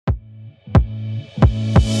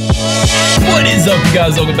What is up, you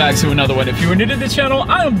guys? Welcome back to another one. If you are new to the channel,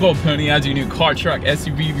 I am Gold Pony. I do new car, truck,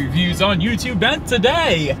 SUV reviews on YouTube, and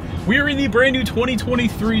today we are in the brand new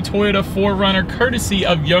 2023 Toyota 4Runner, courtesy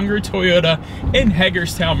of Younger Toyota in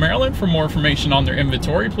Hagerstown, Maryland. For more information on their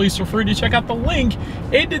inventory, please feel free to check out the link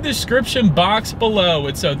in the description box below.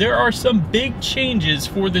 And so there are some big changes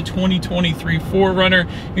for the 2023 4Runner,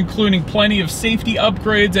 including plenty of safety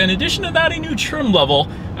upgrades, and in addition to that, a new trim level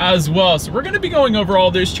as well. So we're going to be going over all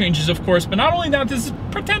those changes, of course, but not only that, this is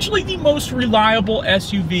potentially the most reliable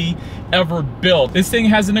SUV ever built. This thing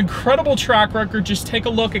has an incredible track record. Just take a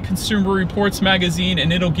look at Consumer Reports magazine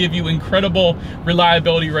and it'll give you incredible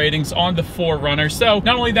reliability ratings on the 4Runner. So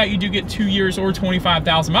not only that, you do get 2 years or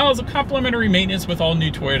 25,000 miles of complimentary maintenance with all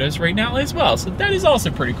new Toyotas right now as well. So that is also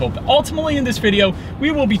pretty cool. But ultimately in this video,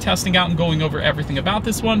 we will be testing out and going over everything about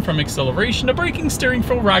this one, from acceleration to braking, steering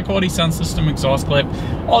feel, ride quality, sound system, exhaust clip,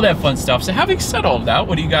 all that fun stuff. So having said all of that,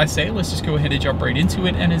 what do you guys say? Let's just go ahead and jump right into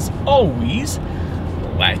it. And as always,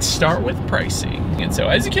 let's start with pricing. And so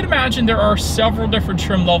as you can imagine, there are several different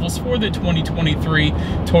trim levels for the 2023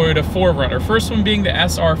 Toyota 4Runner. First one being the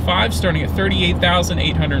SR5, starting at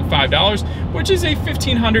 $38,805, which is a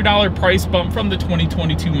 $1,500 price bump from the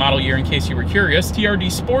 2022 model year, in case you were curious.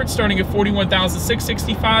 TRD Sport starting at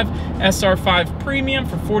 $41,665, SR5 Premium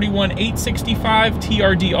for $41,865,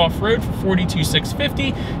 TRD Off-Road for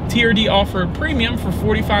 $42,650, TRD Off-Road Premium for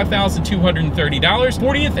 $45,230,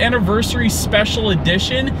 40th Anniversary Special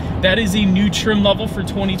Edition, that is a new trim level for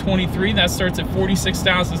 2023. That starts at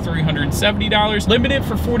 $46,370, limited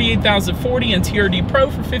for $48,040, and TRD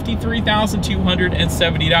Pro for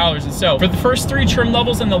 $53,270. And so for the first three trim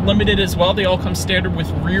levels and the limited as well, they all come standard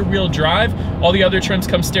with rear-wheel drive. All the other trims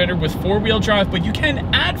come standard with four-wheel drive, but you can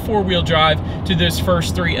add four-wheel drive to those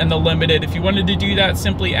first three and the limited. If you wanted to do that,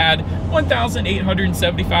 simply add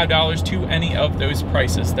 $1,875 to any of those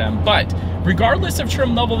prices then. But regardless of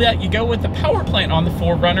trim level that you go with, the power plant on the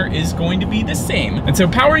 4Runner is going to be the same. And so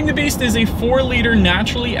powering the beast is a 4-liter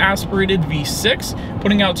naturally aspirated V6,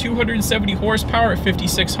 putting out 270 horsepower at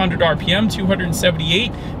 5,600 RPM,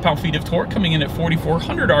 278 pound-feet of torque, coming in at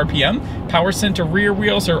 4,400 RPM. Power sent to rear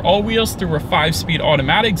wheels or all wheels through a 5-speed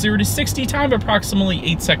automatic. 0 to 60 time approximately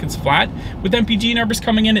 8 seconds flat, with MPG numbers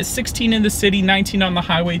coming in at 16 in the city, 19 on the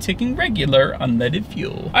highway, taking regular unleaded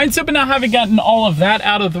fuel. All right, so but now having gotten all of that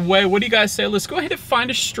out of the way, what do you guys say? Let's go ahead and find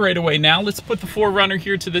a straightaway now. Let's put the 4Runner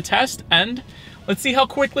here to the test, and let's see how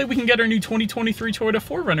quickly we can get our new 2023 Toyota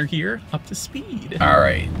 4Runner here up to speed. All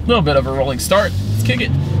right, a little bit of a rolling start. Let's kick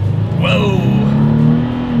it. Whoa.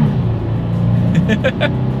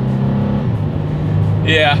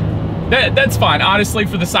 Yeah, that's fine. Honestly,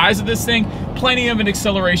 for the size of this thing, plenty of an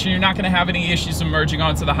acceleration. You're not going to have any issues emerging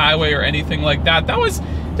onto the highway or anything like that. That was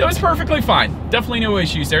perfectly fine. Definitely no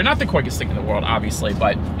issues there. Not the quickest thing in the world, obviously,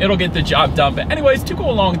 but it'll get the job done. But anyways, to go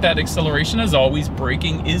along with that acceleration, as always,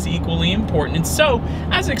 braking is equally important. And so,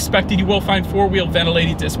 as expected, you will find four-wheel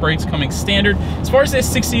ventilated disc brakes coming standard. As far as this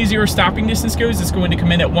 6E0 stopping distance goes, it's going to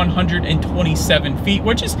come in at 127 feet,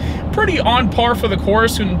 which is pretty on par for the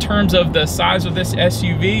course in terms of the size of this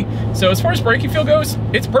SUV. So as far as braking feel goes,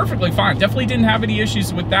 it's perfectly fine. Definitely didn't have any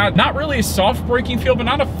issues with that. Not really a soft braking feel, but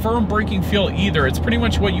not a firm braking feel either. It's pretty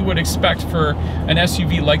much what you would expect for an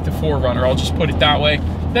SUV like the 4Runner. I'll just put it that way.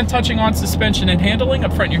 Then touching on suspension and handling,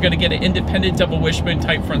 up front you're going to get an independent double wishbone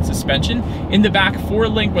type front suspension. In the back,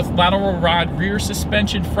 4-link with lateral rod rear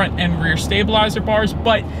suspension, front and rear stabilizer bars,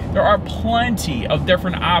 but there are plenty of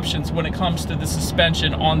different options when it comes to the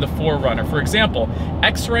suspension on the 4Runner. For example,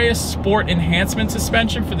 X-Ray Sport Enhancement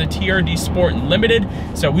Suspension for the TRD Sport and Limited.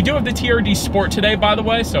 So we do have the TRD Sport today, by the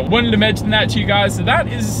way, so wanted to mention that to you guys. So that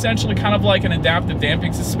is essentially kind of like an adaptive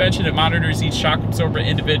damping suspension. It monitors each shock absorber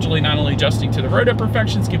individually, not only adjusting to the road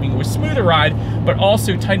imperfections, giving you a smoother ride, but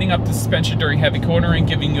also tightening up the suspension during heavy cornering,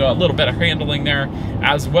 giving you a little bit of handling there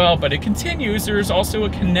as well. But it continues. There's also a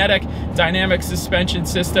kinetic dynamic suspension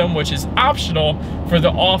system, which is optional for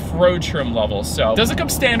the off-road trim level. So it doesn't come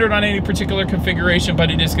standard on any particular configuration,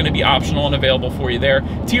 but it is going to be optional and available for you there.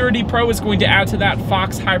 TRD Pro is going to add to that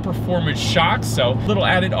Fox high performance shocks, so little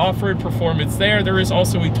added off-road performance there. There is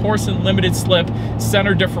also a Torsen limited slip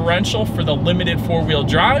center differential for the limited four-wheel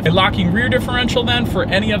drive, a locking rear differential then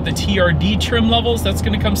for any of the TRD trim levels. That's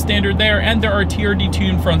going to come standard there, and there are TRD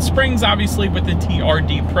tuned front springs obviously with the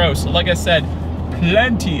TRD Pro. So like I said,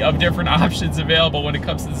 plenty of different options available when it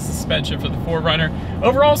comes to the suspension for the 4Runner.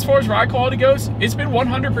 Overall, as far as ride quality goes, it's been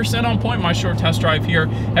 100% on point my short test drive here.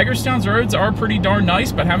 Hagerstown's roads are pretty darn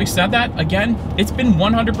nice, but having said that, again, it's been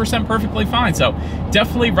 100% perfectly fine. So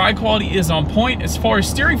definitely ride quality is on point. As far as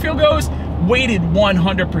steering feel goes, weighted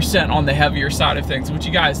 100% on the heavier side of things, which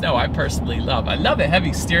you guys know I personally love. I love a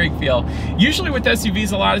heavy steering feel. Usually with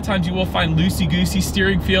SUVs, a lot of times you will find loosey-goosey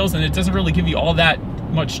steering feels, and it doesn't really give you all that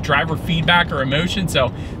much driver feedback or emotion.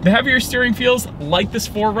 So the heavier steering feels, like this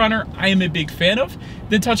 4Runner, I am a big fan of.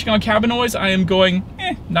 Then touching on cabin noise, I am going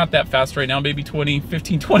not that fast right now, maybe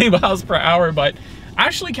 15, 20 miles per hour, but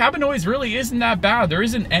actually cabin noise really isn't that bad. There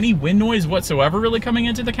isn't any wind noise whatsoever really coming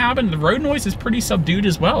into the cabin. The road noise is pretty subdued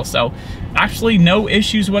as well. So actually no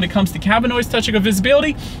issues when it comes to cabin noise. Touching on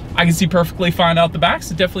visibility, I can see perfectly fine out the back,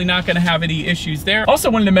 so definitely not gonna have any issues there. Also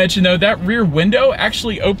wanted to mention though, that rear window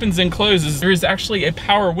actually opens and closes. There is actually a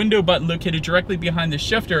power window button located directly behind the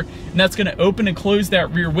shifter, and that's gonna open and close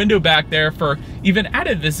that rear window back there for even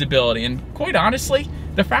added visibility. And quite honestly,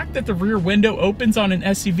 the fact that the rear window opens on an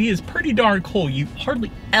SUV is pretty darn cool. You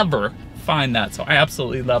hardly ever find that, so I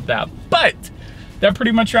absolutely love that. But that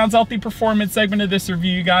pretty much rounds out the performance segment of this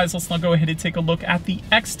review, you guys. Let's now go ahead and take a look at the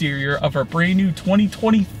exterior of our brand new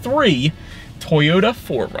 2023 Toyota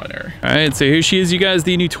 4Runner. All right, so here she is, you guys,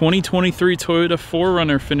 the new 2023 Toyota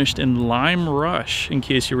 4Runner, finished in Lime Rush, in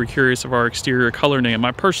case you were curious of our exterior color name.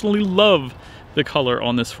 I personally love the color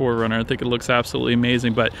on this 4Runner. I think it looks absolutely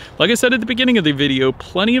amazing. But like I said at the beginning of the video,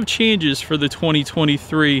 plenty of changes for the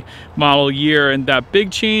 2023 model year, and that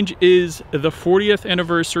big change is the 40th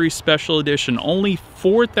anniversary special edition. Only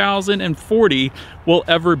 4,040 will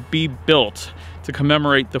ever be built to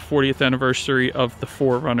commemorate the 40th anniversary of the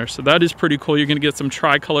 4Runner. So that is pretty cool. You're gonna get some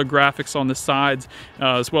tricolor graphics on the sides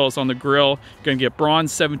as well as on the grille. You're gonna get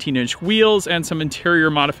bronze 17-inch wheels and some interior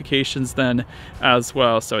modifications then as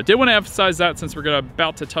well. So I did wanna emphasize that since we're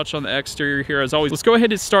about to touch on the exterior here as always. Let's go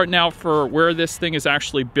ahead and start now for where this thing is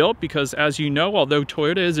actually built, because as you know, although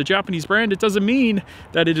Toyota is a Japanese brand, it doesn't mean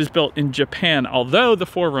that it is built in Japan, although the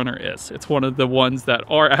 4Runner is. It's one of the ones that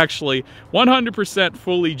are actually 100%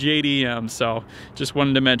 fully JDM. So just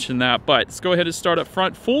wanted to mention that. But let's go ahead and start up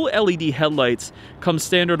front. Full LED headlights come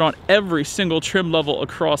standard on every single trim level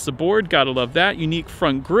across the board. Gotta love that. Unique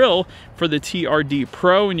front grille for the TRD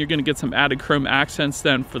Pro, and you're gonna get some added chrome accents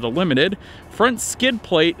then for the Limited. Front skid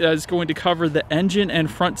plate is going to cover the engine and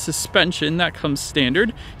front suspension. That comes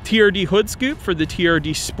standard. TRD hood scoop for the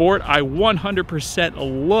TRD Sport. I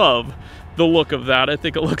 100% love the look of that. I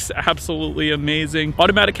think it looks absolutely amazing.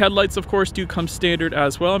 Automatic headlights, of course, do come standard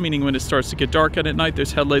as well, meaning when it starts to get dark at night,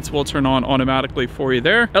 those headlights will turn on automatically for you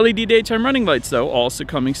there. LED daytime running lights, though, also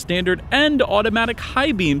coming standard, and automatic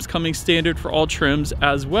high beams coming standard for all trims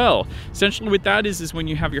as well. Essentially what that is when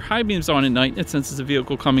you have your high beams on at night, it senses a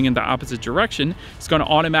vehicle coming in the opposite direction, it's going to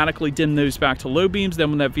automatically dim those back to low beams.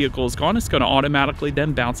 Then when that vehicle is gone, it's going to automatically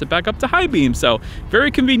then bounce it back up to high beams. So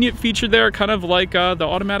very convenient feature there, kind of like the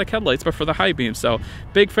automatic headlights, but for the high beam. So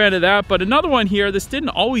big fan of that. But another one here, this didn't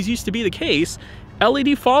always used to be the case.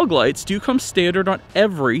 LED fog lights do come standard on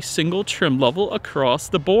every single trim level across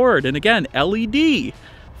the board. And again, LED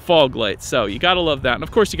fog lights, so you gotta love that. And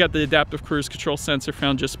of course you got the adaptive cruise control sensor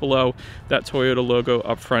found just below that Toyota logo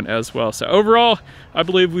up front as well. So overall, I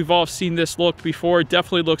believe we've all seen this look before. It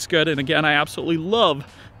definitely looks good, and again, I absolutely love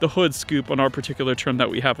the hood scoop on our particular trim that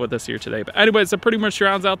we have with us here today. But anyways, that pretty much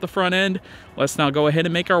rounds out the front end. Let's now go ahead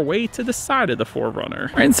and make our way to the side of the 4Runner.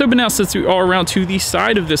 All right, and so but now since we are around to the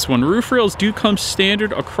side of this one, roof rails do come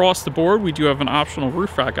standard across the board. We do have an optional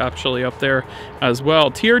roof rack actually up there as well.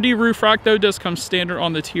 TRD roof rack though does come standard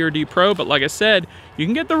on the TRD Pro, but like I said, you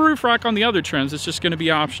can get the roof rack on the other trims. It's just going to be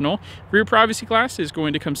optional. Rear privacy glass is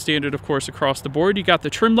going to come standard, of course, across the board. You got the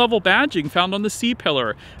trim level badging found on the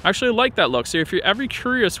C-pillar. I actually like that look. So if you're ever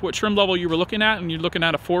curious what trim level you were looking at and you're looking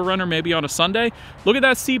at a 4Runner maybe on a Sunday, look at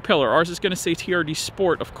that C-pillar. Ours is going to say TRD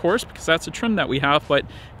Sport, of course, because that's a trim that we have, but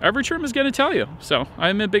every trim is going to tell you. So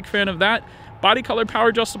I'm a big fan of that. Body color power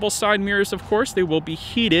adjustable side mirrors, of course, they will be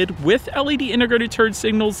heated with LED integrated turn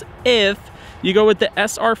signals if you go with the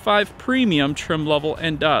SR5 Premium trim level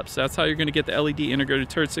and up. So that's how you're going to get the LED integrated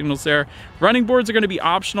turn signals there. Running boards are going to be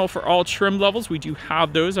optional for all trim levels. We do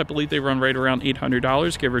have those. I believe they run right around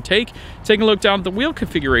 $800, give or take. Taking a look down at the wheel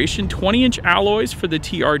configuration, 20-inch alloys for the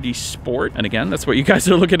TRD Sport. And again, that's what you guys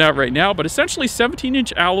are looking at right now, but essentially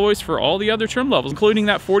 17-inch alloys for all the other trim levels, including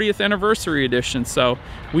that 40th anniversary edition. So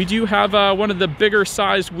we do have one of the bigger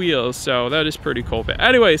sized wheels, so that is pretty cool. But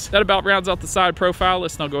anyways, that about rounds out the side profile.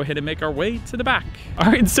 Let's now go ahead and make our way to the back.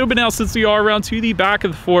 All right, so but now since we are around to the back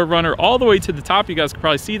of the 4Runner all the way to the top, you guys can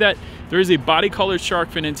probably see that there is a body colored shark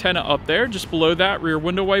fin antenna up there. Just below that, rear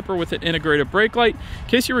window wiper with an integrated brake light. In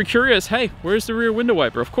case you were curious, hey, where's the rear window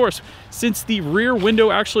wiper? Of course, since the rear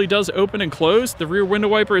window actually does open and close, the rear window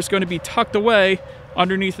wiper is going to be tucked away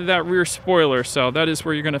underneath of that rear spoiler. So that is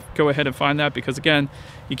where you're going to go ahead and find that, because again,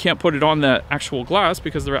 you can't put it on the actual glass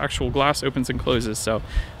because the actual glass opens and closes. So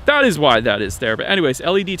that is why that is there. But anyways,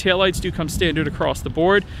 LED taillights do come standard across the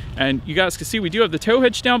board. And you guys can see we do have the tow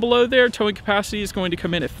hitch down below there. Towing capacity is going to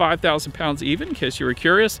come in at 5,000 pounds even, in case you were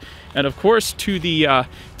curious. And of course, to the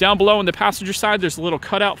down below on the passenger side, there's a little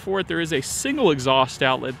cutout for it. There is a single exhaust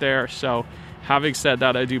outlet there. So having said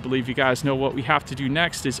that, I do believe you guys know what we have to do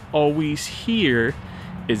next is always here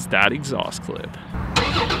is that exhaust clip.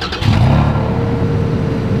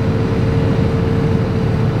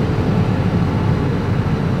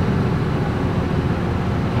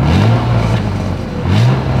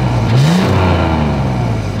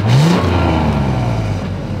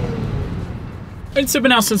 And so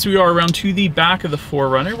now, since we are around to the back of the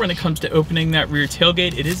 4Runner, when it comes to opening that rear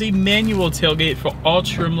tailgate, it is a manual tailgate for all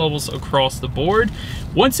trim levels across the board.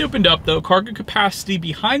 Once opened up though, cargo capacity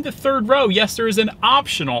behind the third row, yes, there is an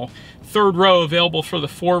optional third row available for the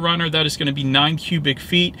 4Runner. That is going to be 9 cubic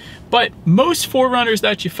feet, but most 4Runners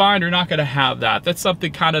that you find are not going to have that. That's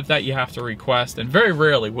something kind of that you have to request, and very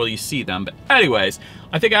rarely will you see them. But anyways,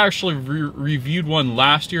 I think I actually reviewed one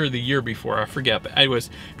last year or the year before, I forget. But anyways,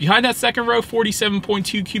 behind that second row,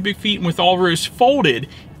 47.2 cubic feet, and with all rows folded,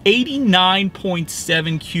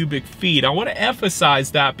 89.7 cubic feet. I want to emphasize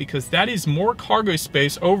that because that is more cargo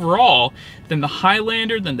space overall than the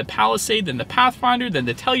Highlander, than the Palisade, than the Pathfinder, than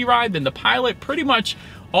the Telluride, than the Pilot, pretty much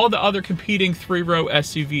all the other competing 3-row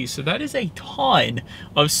SUVs. So that is a ton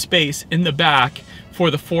of space in the back for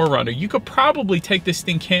the 4Runner. You could probably take this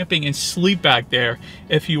thing camping and sleep back there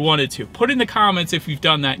if you wanted to. Put in the comments if you've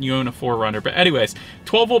done that and you own a 4Runner. But anyways,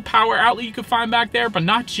 12-volt power outlet you can find back there, but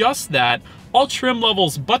not just that. All trim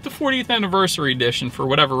levels but the 40th anniversary edition, for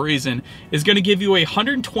whatever reason, is going to give you a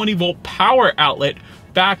 120-volt power outlet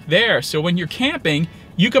back there. So when you're camping,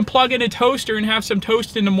 you can plug in a toaster and have some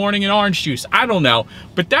toast in the morning and orange juice. I don't know,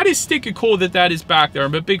 but that is stinking cool that that is back there.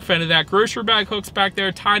 I'm a big fan of that. Grocery bag hooks back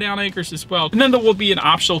there, tie down anchors as well. And then there will be an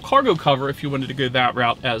optional cargo cover if you wanted to go that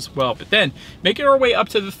route as well. But then making our way up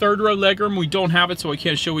to the third row legroom, we don't have it, so I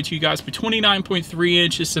can't show it to you guys, but 29.3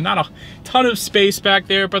 inches, so not a ton of space back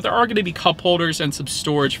there, but there are going to be cup holders and some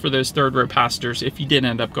storage for those third row passengers if you did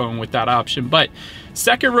end up going with that option. But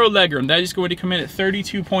second row legroom, that is going to come in at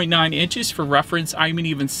 32.9 inches. For reference, I'm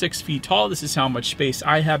even 6 feet tall. This is how much space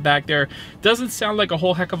I have back there. Doesn't sound like a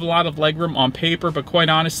whole heck of a lot of legroom on paper, but quite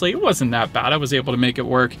honestly, it wasn't that bad. I was able to make it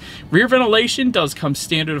work. Rear ventilation does come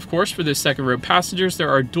standard, of course, for the second row passengers. There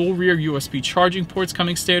are dual rear USB charging ports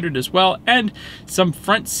coming standard as well, and some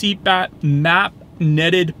front seat map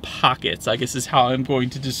netted pockets, I guess is how I'm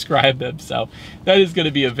going to describe them. So that is going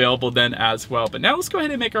to be available then as well. But now let's go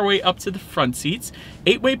ahead and make our way up to the front seats.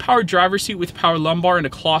 8-way power driver's seat with power lumbar and a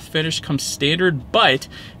cloth finish comes standard, but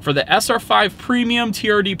for the SR5 Premium,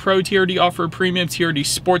 TRD Pro, TRD Off-Road Premium, TRD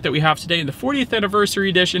Sport that we have today in the 40th anniversary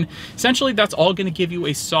edition, essentially that's all going to give you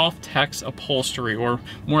a soft tex upholstery, or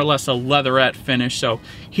more or less a leatherette finish. So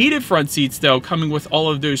heated front seats though, coming with all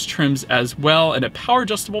of those trims as well, and a power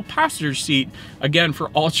adjustable passenger seat, again for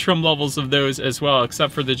all trim levels of those as well,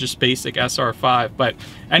 except for the just basic SR5. But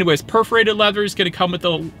anyways, perforated leather is going to come with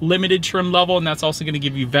a limited trim level, and that's also going to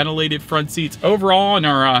give you ventilated front seats. Overall, in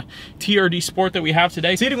our TRD Sport that we have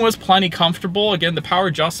today, seating was plenty comfortable. Again, the power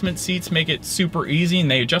adjustment seats make it super easy, and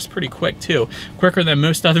they adjust pretty quick too, quicker than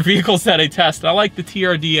most other vehicles that I test. I like the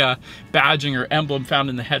TRD badging or emblem found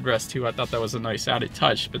in the headrest too. I thought that was a nice added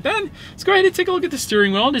touch. But then let's go ahead and take a look at the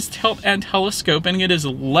steering wheel. It is tilt and telescoping. It is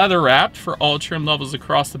leather wrapped for all trim levels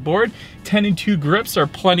across the board. 10 and 2 grips are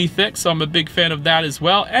plenty thick, so I'm a big fan of that as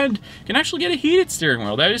well. And you can actually get a heated steering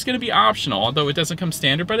wheel. That is going to be optional, although it doesn't come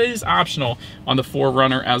standard, but it is optional on the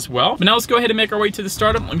 4Runner as well. But now let's go ahead and make our way to the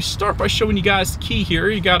startup. Let me start by showing you guys the key here.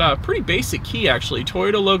 You got a pretty basic key actually.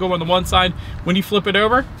 Toyota logo on the one side. When you flip it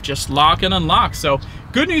over, just lock and unlock. So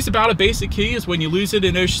good news about a basic key is when you lose it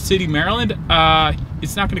in Ocean City, Maryland,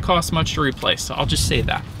 it's not going to cost much to replace, so I'll just say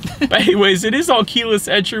that. But anyways, it is all keyless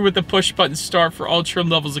entry with the push button start for all trim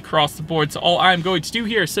levels across the board. So all I'm going to do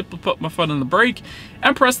here is simply put my foot on the brake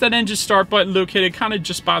and press that engine start button located kind of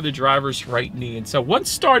just by the driver's right knee. And so once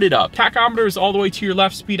started up, tachometer is all the way to your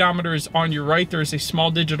left, speedometer is on your right. There is a small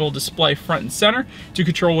digital display front and center to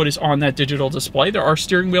control what is on that digital display. There are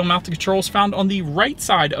steering wheel mounted controls found on the right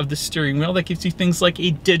side of the steering wheel that gives you things like a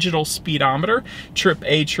digital speedometer, trip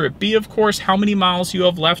A, trip B, of course, how many miles you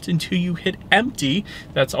have left until you hit empty.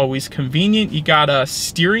 That's always convenient. You got a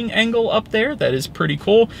steering angle up there. That is pretty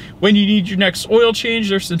cool. When you need your next oil change,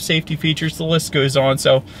 there's some safety features. The list goes on.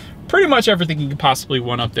 So pretty much everything you could possibly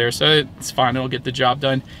want up there, so it's fine, it'll get the job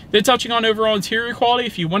done. Then touching on overall interior quality,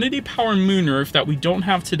 if you wanted a power moonroof that we don't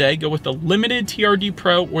have today, go with the limited TRD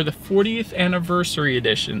Pro or the 40th anniversary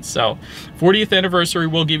edition. So 40th anniversary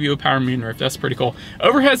will give you a power moonroof. That's pretty cool.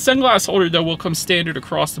 Overhead sunglass holder though will come standard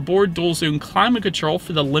across the board. Dual zone climate control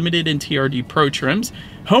for the limited and TRD Pro trims.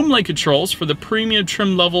 Home link controls for the premium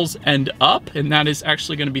trim levels and up, and that is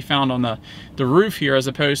actually going to be found on the roof here as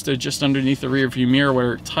opposed to just underneath the rear view mirror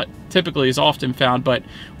where it typically is often found. But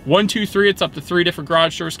 1, 2, 3, it's up to 3 different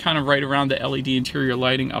garage doors, kind of right around the LED interior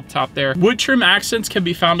lighting up top there. Wood trim accents can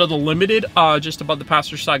be found on the limited, just above the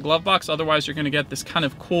passenger side glove box. Otherwise, you're going to get this kind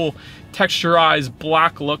of cool texturized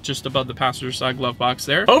black look just above the passenger side glove box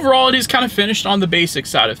there. Overall, it is kind of finished on the basic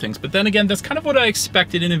side of things, but then again, that's kind of what I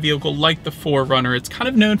expected in a vehicle like the 4Runner. It's kind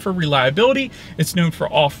of known for reliability, it's known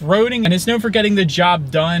for off-roading, and it's known for getting the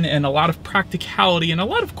job done, and a lot of practicality and a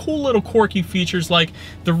lot of cool little quirky features like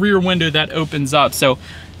the rear window that opens up. So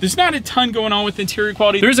there's not a ton going on with interior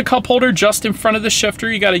quality. There's a cup holder just in front of the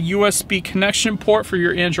shifter. You got a USB connection port for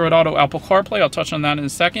your Android Auto, Apple CarPlay. I'll touch on that in a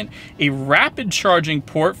second. A rapid charging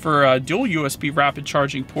port for dual USB rapid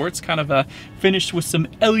charging ports, kind of finished with some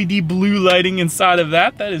LED blue lighting inside of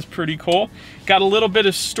that. That is pretty cool. Got a little bit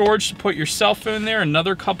of storage to put your cell phone there.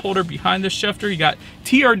 Another cup holder behind the shifter. You got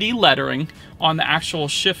TRD lettering on the actual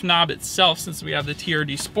shift knob itself, since we have the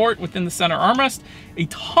TRD Sport within the center armrest. A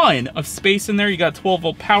ton of space in there. You got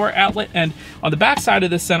 12-volt power outlet, and on the back side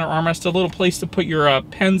of the center armrest, a little place to put your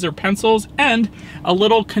pens or pencils, and a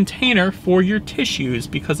little container for your tissues,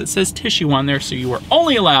 because it says tissue on there, so you are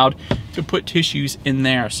only allowed to put tissues in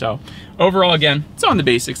there. So overall, again, it's on the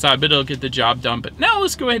basic side, but it'll get the job done. But now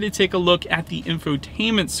let's go ahead and take a look at the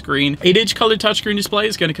infotainment screen. 8-inch color touchscreen display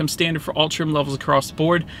is going to come standard for all trim levels across the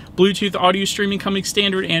board. Bluetooth audio streaming coming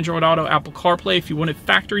standard, Android Auto, Apple CarPlay. If you want a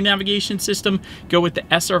factory navigation system, go with the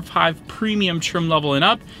SR5 premium trim level and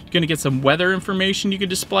up. You're going to get some weather information you can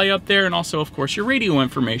display up there, and also, of course, your radio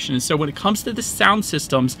information. And so when it comes to the sound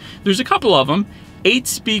systems, there's a couple of them. 8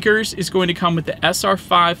 speakers is going to come with the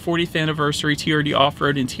SR5 40th anniversary TRD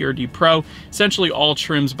Off-Road and TRD Pro. Essentially all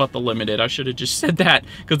trims but the limited. I should have just said that,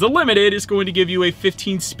 because the limited is going to give you a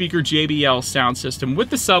 15-speaker JBL sound system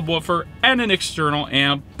with the subwoofer and an external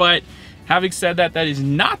amp. But having said that, that is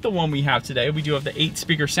not the one we have today. We do have the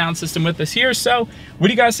 8-speaker sound system with us here. So what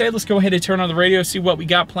do you guys say? Let's go ahead and turn on the radio, see what we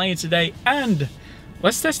got playing today, and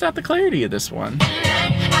let's test out the clarity of this one.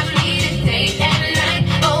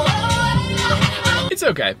 It's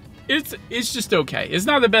okay. It's just okay. It's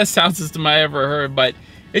not the best sound system I ever heard, but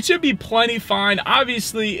it should be plenty fine.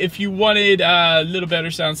 Obviously, if you wanted a little better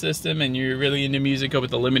sound system and you're really into music, go with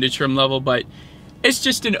the limited trim level, but it's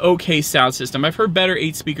just an okay sound system. I've heard better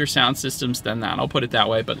 8-speaker sound systems than that, I'll put it that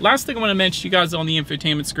way. But last thing I want to mention to you guys on the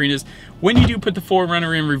infotainment screen is when you do put the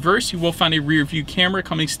 4Runner in reverse, you will find a rear view camera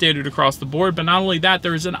coming standard across the board. But not only that,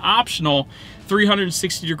 there is an optional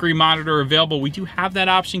 360-degree monitor available. We do have that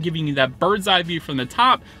option, giving you that bird's eye view from the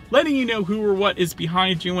top, letting you know who or what is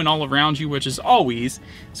behind you and all around you, which is always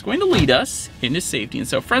is going to lead us into safety. And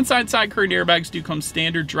so front side curtain airbags do come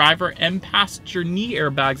standard, driver and passenger knee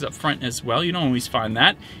airbags up front as well. You don't always find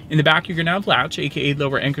that. In the back, you're going to have latch, aka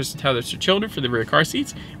lower anchors and tethers for children for the rear car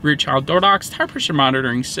seats, rear child door locks, tire pressure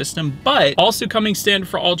monitoring system, but also coming standard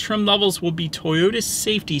for all trim levels will be Toyota's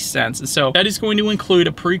Safety Sense. And so that is going to include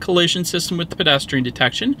a pre-collision system with the pedestrian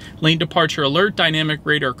detection, lane departure alert, dynamic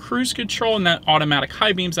radar cruise control, and that automatic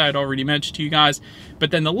high beams I had already mentioned to you guys.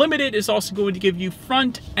 But then the limited is also going to give you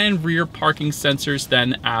front and rear parking sensors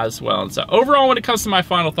then as well. And so overall, when it comes to my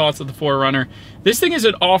final thoughts of the 4Runner, this thing is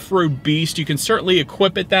an off-road beast. You can certainly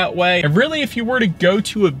equip it that way. And really, if you were to go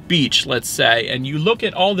to a beach, let's say, and you look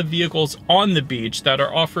at all the vehicles on the beach that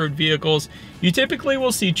are off-road vehicles, you typically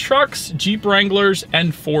will see trucks, Jeep Wranglers,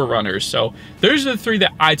 and 4Runners. So those are the 3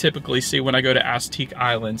 that I typically see when I go to Azteec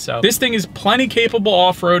Island. So this thing is plenty capable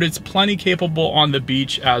off-road. It's plenty capable on the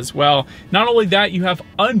beach as well. Not only that, you have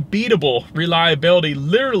unbeatable reliability.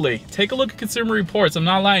 Literally, take a look at Consumer Reports. I'm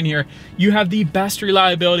not lying here. You have the best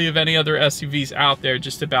reliability of any other SUVs out there,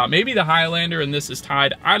 just about. Maybe the Highlander and this is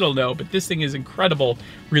tied, I don't know, but this thing is incredible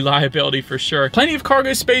reliability for sure. Plenty of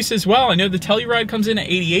cargo space as well. I know the Telluride comes in at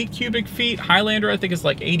 88 cubic feet. Highlander, I think, is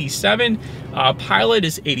like 87. Pilot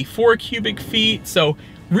is 84 cubic feet. So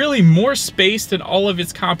really more space than all of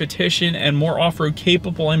its competition, and more off-road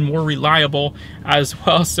capable and more reliable as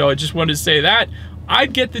well. So I just wanted to say that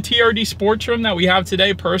I'd get the TRD Sport trim that we have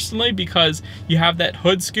today personally, because you have that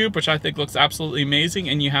hood scoop, which I think looks absolutely amazing,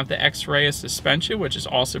 and you have the X-ray suspension, which is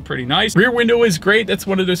also pretty nice. Rear window is great. That's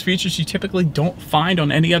one of those features you typically don't find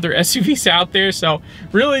on any other SUVs out there. So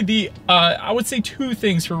really the, I would say 2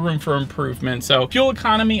 things for room for improvement. So fuel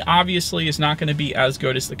economy obviously is not going to be as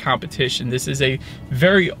good as the competition. This is a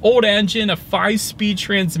very old engine, a 5-speed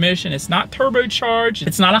transmission. It's not turbocharged.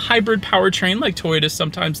 It's not a hybrid powertrain like Toyota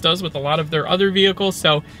sometimes does with a lot of their other vehicles.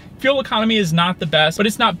 So fuel economy is not the best, but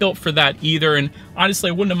it's not built for that either. And honestly,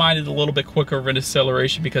 I wouldn't have minded a little bit quicker of an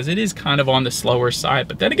acceleration because it is kind of on the slower side.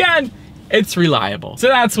 But then again, it's reliable. So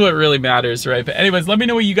that's what really matters, right? But anyways, let me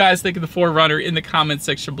know what you guys think of the 4Runner in the comment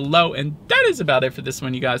section below. And that is about it for this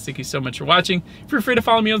one, you guys. Thank you so much for watching. Feel free to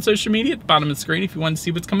follow me on social media at the bottom of the screen if you want to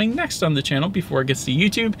see what's coming next on the channel before it gets to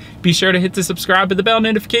YouTube. Be sure to hit the subscribe and the bell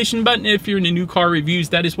notification button if you're into new car reviews.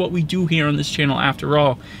 That is what we do here on this channel after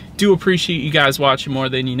all. Do appreciate you guys watching more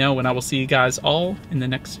than you know, and I will see you guys all in the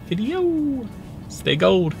next video. Stay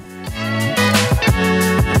gold.